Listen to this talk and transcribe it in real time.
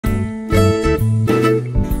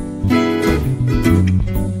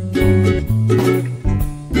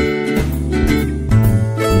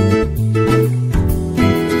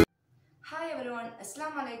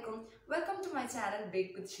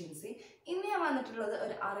ഞാൻ വന്നിട്ടുള്ളത്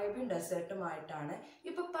ഒരു അറേബ്യൻ ഡെസേർട്ടുമായിട്ടാണ്.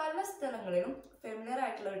 ഇപ്പോൾ പല സ്ഥലങ്ങളിലും ഫെമിലിയർ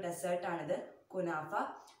ആയിട്ടുള്ള ഒരു ഡെസേർട്ടാണിത്, കുനാഫ.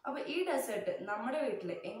 അപ്പോൾ ഈ ഡെസേർട്ട് നമ്മുടെ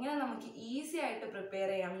വീട്ടിൽ എങ്ങനെ നമുക്ക് ഈസി ആയിട്ട്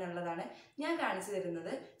പ്രിപ്പയർ ചെയ്യാം എന്നുള്ളതാണ് ഞാൻ കാണിച്ചു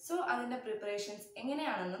തരുന്നത്. സോ അതിൻ്റെ പ്രിപ്പറേഷൻസ്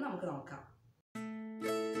എങ്ങനെയാണെന്ന് നമുക്ക് നോക്കാം.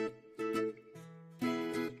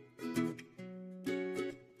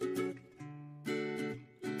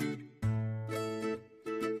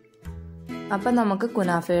 അപ്പം നമുക്ക്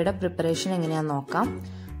കുനാഫയുടെ പ്രിപ്പറേഷൻ എങ്ങനെയാണെന്ന് നോക്കാം.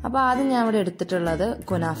 അപ്പോൾ ആദ്യം ഞാൻ ഇവിടെ എടുത്തിട്ടുള്ളത്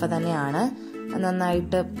കുനാഫ തന്നെയാണ്,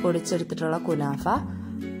 നന്നായിട്ട് പൊടിച്ചെടുത്തിട്ടുള്ള കുനാഫ.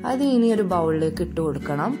 അത് ഇനി ഒരു ബൗളിലേക്ക് ഇട്ട്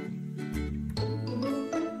കൊടുക്കണം.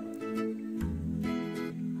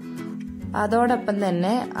 അതോടൊപ്പം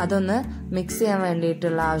തന്നെ അതൊന്ന് മിക്സ് ചെയ്യാൻ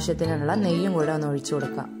വേണ്ടിയിട്ടുള്ള ആവശ്യത്തിനുള്ള നെയ്യും കൂടെ ഒന്ന് ഒഴിച്ചു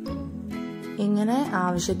കൊടുക്കാം. ഇങ്ങനെ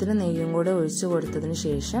ആവശ്യത്തിന് നെയ്യും കൂടെ ഒഴിച്ചു കൊടുത്തതിന്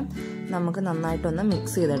ശേഷം നമുക്ക് നന്നായിട്ടൊന്ന്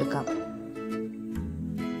മിക്സ് ചെയ്തെടുക്കാം.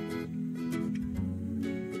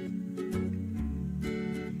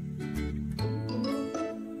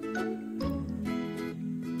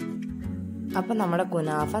 അപ്പം നമ്മുടെ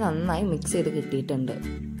കുനാഫ നന്നായി മിക്സ് ചെയ്ത് കിട്ടിയിട്ടുണ്ട്.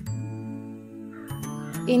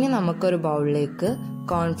 ഇനി നമുക്കൊരു ബൗളിലേക്ക്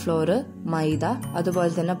കോൺഫ്ലോർ, മൈദ,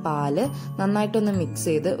 അതുപോലെ തന്നെ പാല് നന്നായിട്ടൊന്ന് മിക്സ്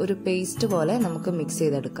ചെയ്ത് ഒരു പേസ്റ്റ് പോലെ നമുക്ക് മിക്സ്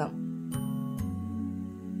ചെയ്തെടുക്കാം.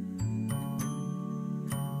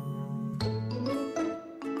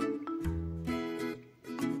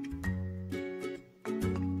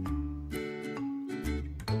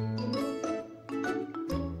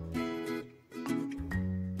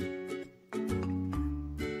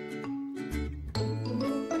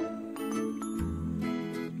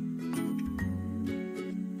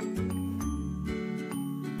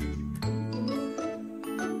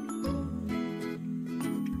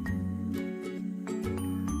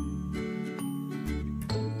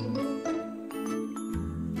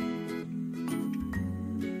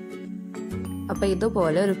 അപ്പൊ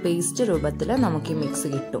ഇതുപോലെ ഒരു പേസ്റ്റ് രൂപത്തിൽ നമുക്ക് ഈ മിക്സ്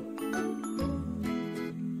കിട്ടും.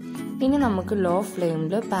 ഇനി നമുക്ക് ലോ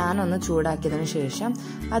ഫ്ലെയിമിൽ പാൻ ഒന്ന് ചൂടാക്കിയതിനു ശേഷം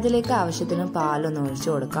അതിലേക്ക് ആവശ്യത്തിന് പാലൊന്ന് ഒഴിച്ചു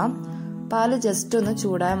കൊടുക്കാം. പാല് ജസ്റ്റ് ഒന്ന്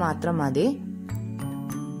ചൂടായാൽ മാത്രം മതി.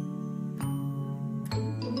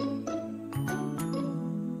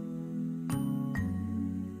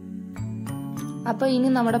 അപ്പോൾ ഇനി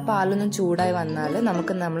നമ്മുടെ പാലൊന്നും ചൂടായി വന്നാൽ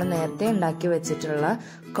നമുക്ക് നമ്മൾ നേരത്തെ ഉണ്ടാക്കി വെച്ചിട്ടുള്ള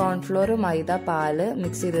കോൺഫ്ലോർ, മൈദ, പാല്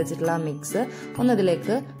മിക്സ് ചെയ്ത് വെച്ചിട്ടുള്ള മിക്സ് ഒന്ന്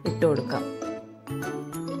ഇതിലേക്ക് ഇട്ട് കൊടുക്കാം.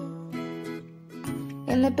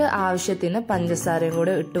 എന്നിട്ട് ആവശ്യത്തിന് പഞ്ചസാരയും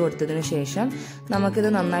കൂടെ ഇട്ട് കൊടുത്തതിന് ശേഷം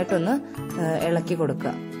നമുക്കിത് നന്നായിട്ടൊന്ന് ഇളക്കി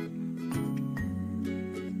കൊടുക്കാം.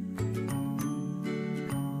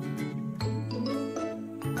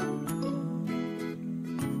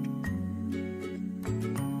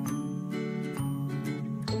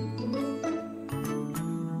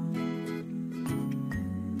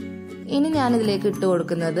 ഇനി ഞാനിതിലേക്ക് ഇട്ട്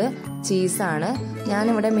കൊടുക്കുന്നത് ചീസാണ്.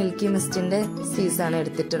 ഞാനിവിടെ മിൽക്കി മിസ്റ്റിന്റെ ചീസാണ്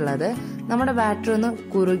എടുത്തിട്ടുള്ളത്. നമ്മുടെ ബാറ്റർ ഒന്ന്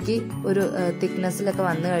കുറുകി ഒരു തിക്നെസ്സിലൊക്കെ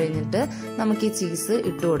വന്നു കഴിഞ്ഞിട്ട് നമുക്ക് ഈ ചീസ്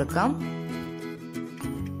ഇട്ട് കൊടുക്കാം.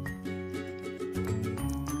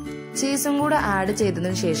 ചീസും കൂടെ ആഡ്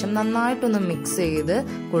ചെയ്തതിനു ശേഷം നന്നായിട്ടൊന്ന് മിക്സ് ചെയ്ത്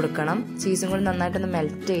കൊടുക്കണം. ചീസും കൂടെ നന്നായിട്ടൊന്ന്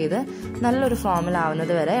മെൽറ്റ് ചെയ്ത് നല്ലൊരു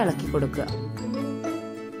ഫോമിലാവുന്നത് വരെ ഇളക്കി കൊടുക്കുക.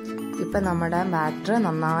 ഇപ്പൊ നമ്മുടെ ബാറ്റർ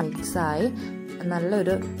നന്നായി മിക്സായി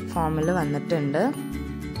നല്ലൊരു ഫോമിൽ വന്നിട്ടുണ്ട്.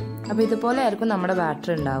 അപ്പൊ ഇതുപോലെ ആയിരിക്കും നമ്മുടെ ബാറ്റർ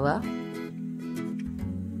ഉണ്ടാവുക.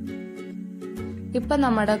 ഇപ്പൊ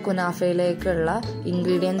നമ്മുടെ കുനാഫയിലേക്കുള്ള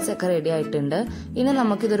ഇൻഗ്രീഡിയൻസ് ഒക്കെ റെഡി ആയിട്ടുണ്ട്. ഇനി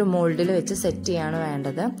നമുക്കിതൊരു മോൾഡിൽ വെച്ച് സെറ്റ് ചെയ്യാണ്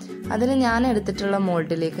വേണ്ടത്. അതിന് ഞാൻ എടുത്തിട്ടുള്ള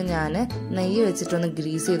മോൾഡിലേക്ക് ഞാൻ നെയ്യ് വെച്ചിട്ടൊന്ന്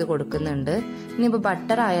ഗ്രീസ് ചെയ്ത് കൊടുക്കുന്നുണ്ട്. ഇനിയിപ്പോൾ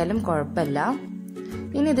ബട്ടർ ആയാലും കുഴപ്പമില്ല.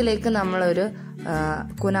 ഇനി ഇതിലേക്ക് നമ്മളൊരു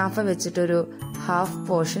കുനാഫ വെച്ചിട്ടൊരു ഹാഫ്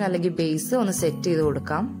പോർഷൻ അല്ലെങ്കിൽ ബേസ് ഒന്ന് സെറ്റ് ചെയ്ത്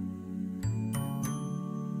കൊടുക്കാം.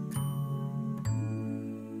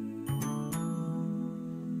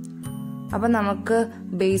 അപ്പൊ നമുക്ക്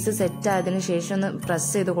ബേസ് സെറ്റ് ആയതിനു ശേഷം ഒന്ന് പ്രസ്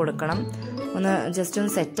ചെയ്ത് കൊടുക്കണം. ഒന്ന് ജസ്റ്റ്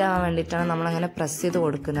ഒന്ന് സെറ്റ് ആവാൻ വേണ്ടിയിട്ടാണ് നമ്മളങ്ങനെ പ്രസ് ചെയ്ത്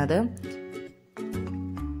കൊടുക്കുന്നത്.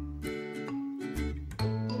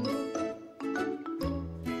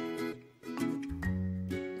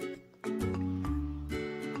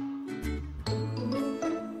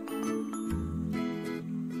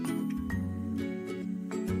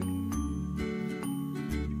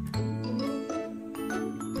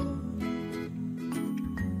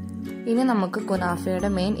 ഇനി നമുക്ക് കുനാഫയുടെ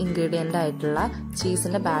മെയിൻ ഇൻഗ്രീഡിയന്റ് ആയിട്ടുള്ള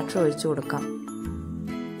ചീസിന്റെ ബാറ്റർ ഒഴിച്ചു കൊടുക്കാം.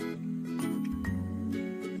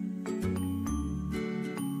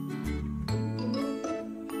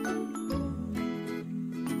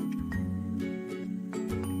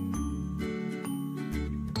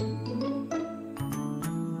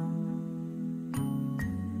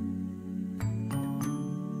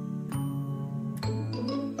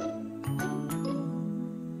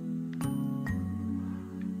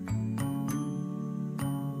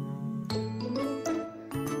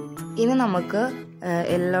 ഇനി നമുക്ക്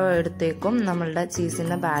എല്ലായിടത്തേക്കും നമ്മളുടെ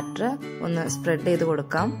ചീസിന്റെ ബാറ്റർ ഒന്ന് സ്പ്രെഡ് ചെയ്ത്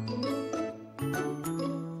കൊടുക്കാം.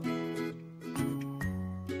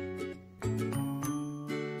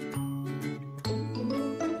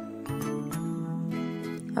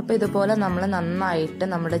 അപ്പോൾ ഇതുപോലെ നമ്മൾ നന്നായിട്ട്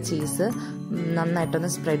നമ്മുടെ ചീസ് നന്നായിട്ടൊന്ന്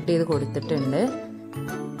സ്പ്രെഡ് ചെയ്ത് കൊടുത്തിട്ടുണ്ട്.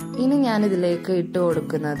 ഇനി ഞാൻ ഇതിലേക്ക് ഇട്ട്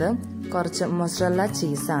കൊടുക്കുന്നത് കുറച്ച് മൊസറല്ല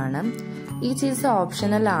ചീസാണ്. ഈ ചീസ്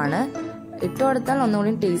ഓപ്ഷണൽ ആണ്, ഇട്ട് കൊടുത്താൽ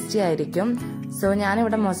ഒന്നുകൂടി ടേസ്റ്റി ആയിരിക്കും. സോ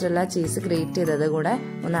ഞാനിവിടെ മൊസറല്ല ചീസ് ഗ്രേറ്റ് ചെയ്തത് കൂടെ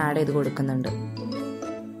ഒന്ന് ആഡ് ചെയ്ത് കൊടുക്കുന്നുണ്ട്.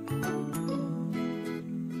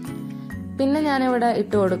 പിന്നെ ഞാനിവിടെ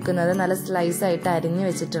ഇട്ട് കൊടുക്കുന്നത് നല്ല സ്ലൈസ് ആയിട്ട് അരിഞ്ഞു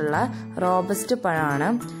വെച്ചിട്ടുള്ള റോബസ്റ്റ് പഴമാണ്.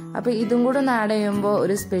 അപ്പോൾ ഇതും കൂടെ ഒന്ന് ആഡ് ചെയ്യുമ്പോൾ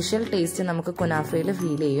ഒരു സ്പെഷ്യൽ ടേസ്റ്റ് നമുക്ക് കുനാഫയിൽ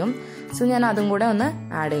ഫീൽ ചെയ്യും. സോ ഞാൻ അതും കൂടെ ഒന്ന്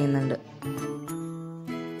ആഡ് ചെയ്യുന്നുണ്ട്.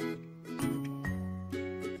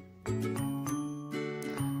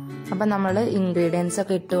 അപ്പം നമ്മൾ ഇൻഗ്രീഡിയൻസ്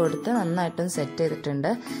ഒക്കെ ഇട്ട് കൊടുത്ത് നന്നായിട്ടും സെറ്റ് ചെയ്തിട്ടുണ്ട്.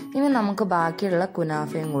 ഇനി നമുക്ക് ബാക്കിയുള്ള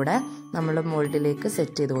കുനാഫയും കൂടെ നമ്മൾ മോൾഡിലേക്ക്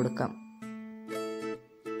സെറ്റ് ചെയ്ത് കൊടുക്കാം.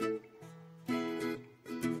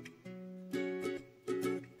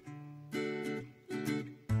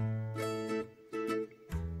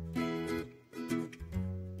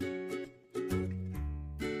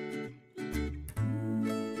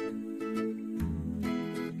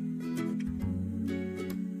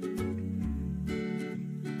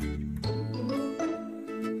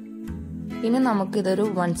 ഇനി നമുക്കിതൊരു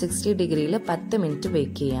 160 ഡിഗ്രിയിൽ 10 മിനിറ്റ്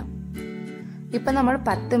ബേക്ക് ചെയ്യാം. ഇപ്പം നമ്മൾ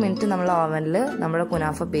 10 മിനിറ്റ് നമ്മൾ ഓവനിൽ നമ്മുടെ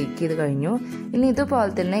കുനാഫ ബേക്ക് ചെയ്ത് കഴിഞ്ഞു. ഇനി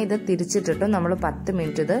ഇതുപോലെ തന്നെ ഇത് തിരിച്ചിട്ടിട്ട് നമ്മൾ 10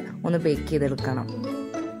 മിനിറ്റ് ഇത് ഒന്ന് ബേക്ക് ചെയ്തെടുക്കണം.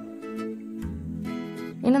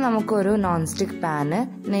 ഇനി നമുക്കൊരു നോൺ സ്റ്റിക്ക് പാന്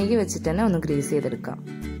നെയ്യ് വെച്ചിട്ട് തന്നെ ഒന്ന് ഗ്രീസ് ചെയ്തെടുക്കാം.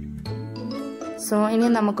 സോ ഇനി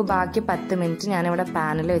നമുക്ക് ബാക്കി 10 മിനിറ്റ് ഞാനിവിടെ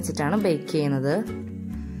പാനിൽ വെച്ചിട്ടാണ് ബേക്ക് ചെയ്യുന്നത്.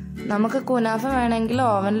 നമുക്ക് കുനാഫ വേണമെങ്കിൽ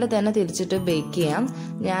ഓവനിൽ തന്നെ തിരിച്ചിട്ട് ബേക്ക് ചെയ്യാം.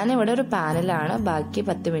 ഞാനിവിടെ ഒരു പാനിലാണ് ബാക്കി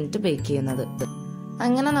 10 മിനിറ്റ് ബേക്ക് ചെയ്യുന്നത്.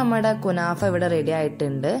 അങ്ങനെ നമ്മുടെ കുനാഫ ഇവിടെ റെഡി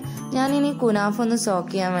ആയിട്ടുണ്ട്. ഞാനിനി കുനാഫ ഒന്ന്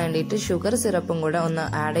സോക്ക് ചെയ്യാൻ വേണ്ടിയിട്ട് ഷുഗർ സിറപ്പും കൂടെ ഒന്ന്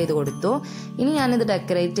ആഡ് ചെയ്ത് കൊടുത്തു. ഇനി ഞാനിത്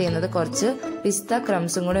ഡെക്കറേറ്റ് ചെയ്യുന്നത് കുറച്ച് പിസ്ത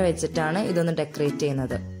ക്രംസും കൂടെ വെച്ചിട്ടാണ് ഇതൊന്ന് ഡെക്കറേറ്റ്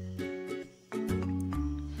ചെയ്യുന്നത്.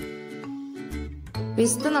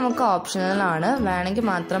 പിസ്ത നമുക്ക് ഓപ്ഷണൽ ആണ്, വേണമെങ്കിൽ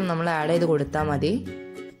മാത്രം നമ്മൾ ആഡ് ചെയ്ത് കൊടുത്താൽ മതി.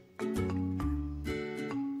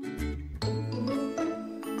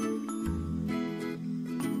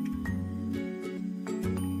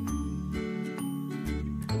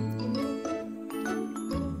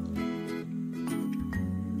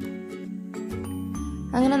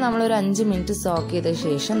 അങ്ങനെ നമ്മളൊരു 5 മിനിറ്റ് സോക്ക് ചെയ്ത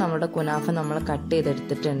ശേഷം നമ്മുടെ കുനാഫ നമ്മൾ കട്ട്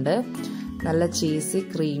ചെയ്തെടുത്തിട്ടുണ്ട്. നല്ല ചീസി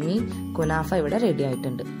ക്രീമി കുനാഫ ഇവിടെ റെഡി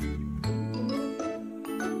ആയിട്ടുണ്ട്.